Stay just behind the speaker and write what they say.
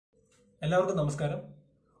എല്ലാവർക്കും നമസ്കാരം.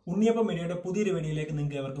 ഉണ്ണിയപ്പം മീഡിയയുടെ പുതിയൊരു വീഡിയോയിലേക്ക്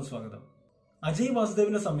നിങ്ങൾക്ക് ഏവർക്കും സ്വാഗതം. അജയ്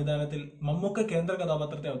വാസുദേവിന്റെ സംവിധാനത്തിൽ മമ്മൂക്ക കേന്ദ്ര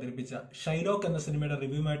കഥാപാത്രത്തെ അവതരിപ്പിച്ച ഷൈലോക്ക് എന്ന സിനിമയുടെ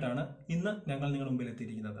റിവ്യൂമായിട്ടാണ് ഇന്ന് ഞങ്ങൾ നിങ്ങളുടെ മുമ്പിൽ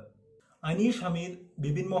എത്തിയിരിക്കുന്നത്. അനീഷ് ഹമീദ്,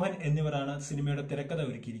 ബിപിൻ മോഹൻ എന്നിവരാണ് സിനിമയുടെ തിരക്കഥ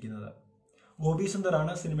ഒരുക്കിയിരിക്കുന്നത്. ഗോപി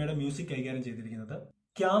സുന്ദറാണ് സിനിമയുടെ മ്യൂസിക് കൈകാര്യം ചെയ്തിരിക്കുന്നത്.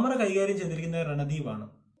 ക്യാമറ കൈകാര്യം ചെയ്തിരിക്കുന്നത് രണദീപാണ്.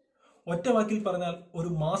 ഒറ്റ വാക്കിൽ പറഞ്ഞാൽ ഒരു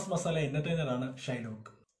mass masala എന്റർടൈനറാണ്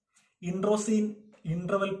Shylock. Intro scene,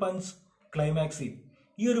 interval punch, climax scene,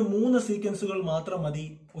 ഈ ഒരു 3 സീക്വൻസുകൾ മാത്രം മതി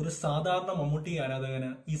ഒരു സാധാരണ മമ്മൂട്ടി ആരാധകന്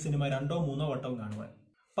ഈ സിനിമ 2 or 3 വട്ടം കാണുവാൻ.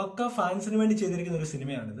 പക്ക ഫാൻസിന് വേണ്ടി ചെയ്തിരിക്കുന്ന ഒരു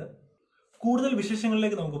സിനിമയാണിത്. കൂടുതൽ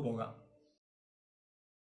വിശേഷങ്ങളിലേക്ക് നമുക്ക് പോകാം.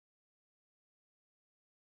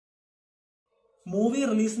 മൂവി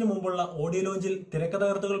റിലീസിന് മുമ്പുള്ള ഓഡിയോ ലോഞ്ചിൽ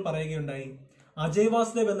തിരക്കഥാകൃത്തുകൾ പറയുകയുണ്ടായി, അജയ്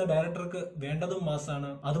വാസുദേവ് എന്ന ഡയറക്ടർക്ക് വേണ്ടതും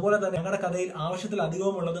മാസാണ്, അതുപോലെ തന്നെ ഞങ്ങളുടെ കഥയിൽ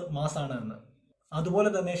ആവശ്യത്തിലധികവുമുള്ളത് മാസാണ് എന്ന്. അതുപോലെ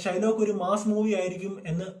തന്നെ ഷൈലോക്ക് ഒരു മാസ് മൂവി ആയിരിക്കും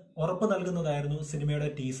എന്ന് ഉറപ്പ് നൽകുന്നതായിരുന്നു സിനിമയുടെ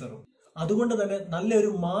ടീസറും. അതുകൊണ്ട് തന്നെ നല്ലൊരു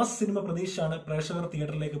മാസ് സിനിമ പ്രതീക്ഷയാണ് പ്രേക്ഷകർ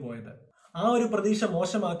തിയേറ്ററിലേക്ക് പോയത്. ആ ഒരു പ്രതീക്ഷ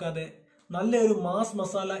മോശമാക്കാതെ നല്ലൊരു മാസ്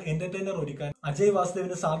മസാല എന്റർടൈനർ ഒരുക്കാൻ അജയ്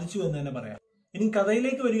വാസുദേവിന് സാധിച്ചു എന്ന് തന്നെ പറയാം. ഇനി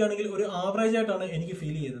കഥയിലേക്ക് വരികയാണെങ്കിൽ ഒരു ആവറേജ് ആയിട്ടാണ് എനിക്ക്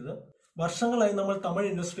ഫീൽ ചെയ്തത്. വർഷങ്ങളായി നമ്മൾ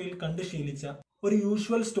തമിഴ് ഇൻഡസ്ട്രിയിൽ കണ്ടു ശീലിച്ച ഒരു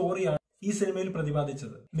യൂഷ്വൽ സ്റ്റോറിയാണ് ഈ സിനിമയിൽ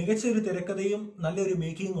പ്രതിപാദിച്ചത്. മികച്ച ഒരു തിരക്കഥയും നല്ലൊരു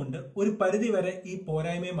മേക്കിംഗ് കൊണ്ട് ഒരു പരിധി വരെ ഈ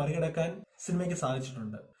പോരായ്മയെ മറികടക്കാൻ സിനിമയ്ക്ക്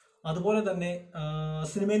സാധിച്ചിട്ടുണ്ട്. അതുപോലെ തന്നെ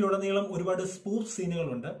സിനിമയിലുടനീളം ഒരുപാട് സ്പൂഫ്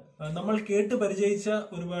സീനുകളുണ്ട്. നമ്മൾ കേട്ട് പരിചയിച്ച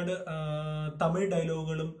ഒരുപാട് തമിഴ്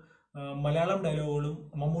ഡയലോഗുകളും മലയാളം ഡയലോഗുകളും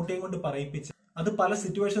മമ്മൂട്ടിയും കൊണ്ട് പറയിപ്പിച്ച് അത് പല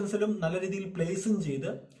സിറ്റുവേഷൻസിലും നല്ല രീതിയിൽ പ്ലേസും ചെയ്ത്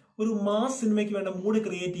ഒരു മാസ് സിനിമയ്ക്ക് വേണ്ട മൂഡ്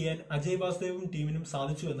ക്രിയേറ്റ് ചെയ്യാൻ അജയ് വാസുദേവും ടീമിനും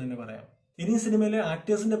സാധിച്ചു എന്ന് തന്നെ പറയാം. ഇനി സിനിമയിലെ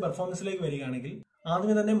ആക്ടേഴ്സിന്റെ പെർഫോമൻസിലേക്ക് വരികയാണെങ്കിൽ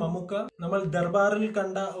ആദ്യമേ തന്നെ മമ്മൂക്ക, നമ്മൾ ദർബാറിൽ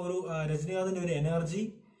കണ്ട ഒരു രജനീകാന്തിന്റെ ഒരു എനർജി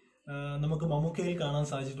നമുക്ക് മമ്മൂക്കയിൽ കാണാൻ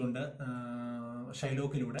സാധിച്ചിട്ടുണ്ട്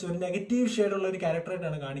ഷൈലോക്കിലൂടെ. ഒരു നെഗറ്റീവ് ഷെയ്ഡുള്ള ഒരു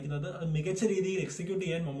ക്യാരക്ടറായിട്ടാണ് കാണിക്കുന്നത്. അത് മികച്ച രീതിയിൽ എക്സിക്യൂട്ട്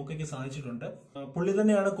ചെയ്യാൻ മമ്മൂക്കയ്ക്ക് സാധിച്ചിട്ടുണ്ട്. പുള്ളി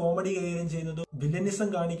തന്നെയാണ് കോമഡി കൈകാര്യം ചെയ്യുന്നതും വില്ലനിസം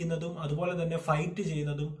കാണിക്കുന്നതും അതുപോലെ തന്നെ ഫൈറ്റ്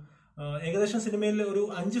ചെയ്യുന്നതും. ഏകദേശം സിനിമയിൽ ഒരു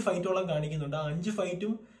 5 ഫൈറ്റോളം കാണിക്കുന്നുണ്ട്. ആ 5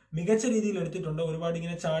 ഫൈറ്റും മികച്ച രീതിയിൽ എടുത്തിട്ടുണ്ട്. ഒരുപാട്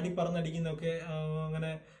ഇങ്ങനെ ചാടി പറന്നടിക്കുന്നൊക്കെ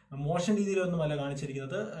അങ്ങനെ മോശം രീതിയിലൊന്നുമല്ല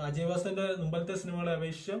കാണിച്ചിരിക്കുന്നത്. അജയ് വാസുദേവിന്റെ മുമ്പത്തെ സിനിമകളെ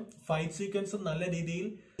അപേക്ഷിച്ച് ഫൈറ്റ് സീക്വൻസ് നല്ല രീതിയിൽ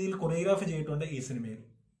കൊറിയോഗ്രാഫ് ചെയ്തിട്ടുണ്ട് ഈ സിനിമയിൽ.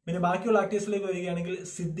 പിന്നെ ബാക്കിയുള്ള ആക്ടേഴ്സിലേക്ക് വരികയാണെങ്കിൽ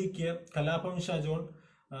സിദ്ദിഖ്, കലാഭവൻ ഷാജോൺ,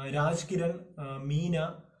 രാജ് കിരൺ, മീന,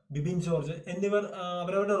 ബിബിൻ ജോർജ് എന്നിവർ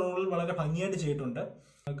അവരവരുടെ റോളിൽ വളരെ ഭംഗിയായിട്ട് ചെയ്തിട്ടുണ്ട്.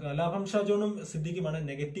 കലാഭവൻ ഷാജോണും സിദ്ദിഖുമാണ്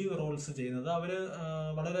നെഗറ്റീവ് റോൾസ് ചെയ്യുന്നത്. അവര്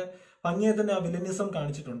വളരെ ഭംഗിയായി തന്നെ ആ വില്ലനിസം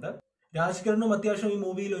കാണിച്ചിട്ടുണ്ട്. രാജ് കിരണും അത്യാവശ്യം ഈ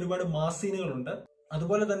മൂവിയിൽ ഒരുപാട് മാസ് സീനുകളുണ്ട്.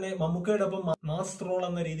 അതുപോലെ തന്നെ മമ്മൂക്കയുടെ ഒപ്പം മാസ് റോൾ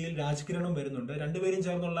എന്ന രീതിയിൽ രാജ് കിരണും വരുന്നുണ്ട്. രണ്ടുപേരും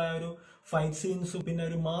ചേർന്നുള്ള ഒരു ഫൈറ്റ് സീൻസും പിന്നെ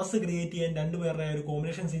ഒരു മാസ് ക്രിയേറ്റ് ചെയ്യാൻ രണ്ടുപേരുടെ ഒരു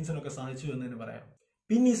കോമ്പിനേഷൻ സീൻസിനൊക്കെ സാധിച്ചു എന്ന് തന്നെ പറയാം.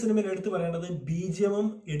 പിന്നെ ഈ സിനിമയിൽ എടുത്തു പറയേണ്ടത് ബിജിഎമ്മും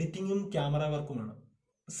എഡിറ്റിംഗും ക്യാമറ വർക്കുമാണ്.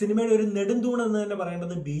 സിനിമയുടെ ഒരു നെടുന്തൂൺ എന്ന് തന്നെ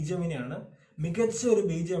പറയേണ്ടത് ബിജിഎമ്മിനെയാണ്. മികച്ച ഒരു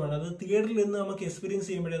ബിജിഎമാണ്. അത് തിയേറ്ററിൽ നിന്ന് നമുക്ക് എക്സ്പീരിയൻസ്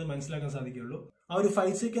ചെയ്യുമ്പോഴേ അത് മനസ്സിലാക്കാൻ സാധിക്കുള്ളൂ. ആ ഒരു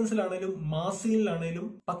ഫൈറ്റ് സീക്വൻസിലാണേലും മാസ് സീനിലാണേലും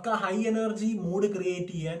പക്ക ഹൈ എനർജി മൂഡ്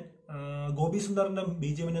ക്രിയേറ്റ് ചെയ്യാൻ ഗോപി സുന്ദറിന്റെ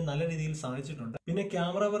ബിജിഎമ്മിന് നല്ല രീതിയിൽ സാധിച്ചിട്ടുണ്ട്. പിന്നെ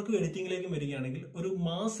ക്യാമറ വർക്കും എഡിറ്റിംഗിലേക്കും വരികയാണെങ്കിൽ ഒരു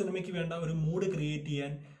മാസ് സിനിമയ്ക്ക് വേണ്ട ഒരു മൂഡ് ക്രിയേറ്റ്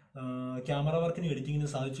ചെയ്യാൻ ക്യാമറ വർക്കിനും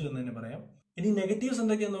എഡിറ്റിംഗിനും സാധിച്ചു എന്ന് തന്നെ പറയാം. ഇനി നെഗറ്റീവ്സ്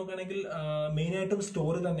എന്തൊക്കെയാന്ന് നോക്കുകയാണെങ്കിൽ മെയിനായിട്ടും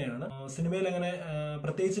സ്റ്റോറി തന്നെയാണ്. സിനിമയിൽ അങ്ങനെ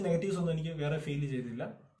പ്രത്യേകിച്ച് നെഗറ്റീവ്സ് ഒന്നും എനിക്ക് വേറെ ഫീൽ ചെയ്തില്ല.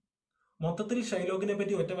 മൊത്തത്തിൽ ഷൈലോക്കിനെ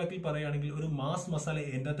പറ്റി ഒറ്റ വാക്കിൽ പറയുകയാണെങ്കിൽ ഒരു മാസ് മസാല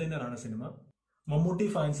എന്റർടൈനർ ആണ് സിനിമ. മമ്മൂട്ടി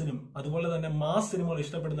ഫാൻസിനും അതുപോലെ തന്നെ മാസ് സിനിമകൾ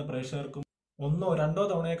ഇഷ്ടപ്പെടുന്ന പ്രേക്ഷകർക്കും 1 or 2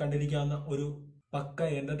 തവണയെ കണ്ടിരിക്കാവുന്ന ഒരു പക്ക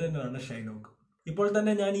എന്റർടൈനർ ആണ് ഷൈലോക്ക്. ഇപ്പോൾ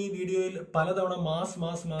തന്നെ ഞാൻ ഈ വീഡിയോയിൽ പലതവണ മാസ്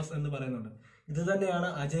മാസ് മാസ് എന്ന് പറയുന്നുണ്ട്. ഇത് തന്നെയാണ്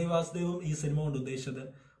അജയ് വാസുദേവും ഈ സിനിമ കൊണ്ട് ഉദ്ദേശിച്ചത്.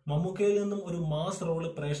 മമ്മൂക്കയിൽ നിന്നും ഒരു മാസ് റോള്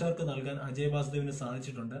പ്രേക്ഷകർക്ക് നൽകാൻ അജയ് വാസുദേവിന്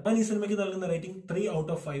സാധിച്ചിട്ടുണ്ട്. ഞാൻ ഈ സിനിമയ്ക്ക് നൽകുന്ന റേറ്റിംഗ് 3 out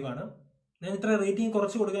of 5 ആണ്. ഞാൻ ഇത്ര റേറ്റിംഗ്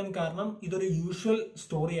കുറച്ച് കൊടുക്കാൻ കാരണം ഇതൊരു യൂഷ്വൽ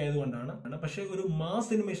സ്റ്റോറി ആയതുകൊണ്ടാണ്. പക്ഷെ ഒരു മാസ്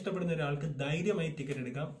സിനിമ ഇഷ്ടപ്പെടുന്ന ഒരാൾക്ക് ധൈര്യമായി ടിക്കറ്റ്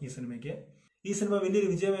എടുക്കാം ഈ സിനിമയ്ക്ക്. ഈ സിനിമ വലിയൊരു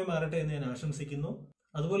വിജയമായി മാറട്ടെ എന്ന് ഞാൻ ആശംസിക്കുന്നു.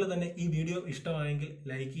 അതുപോലെ തന്നെ ഈ വീഡിയോ ഇഷ്ടമായെങ്കിൽ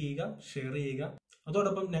ലൈക്ക് ചെയ്യുക, ഷെയർ ചെയ്യുക,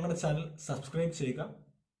 അതോടൊപ്പം ഞങ്ങളുടെ ചാനൽ സബ്സ്ക്രൈബ് ചെയ്യുക.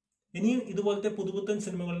 ഇനിയും ഇതുപോലത്തെ പുതുപുത്തൻ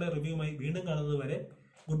സിനിമകളുടെ റിവ്യൂമായി വീണ്ടും കാണുന്നത് വരെ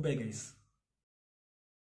ഗുഡ് ബൈ ഗൈസ്.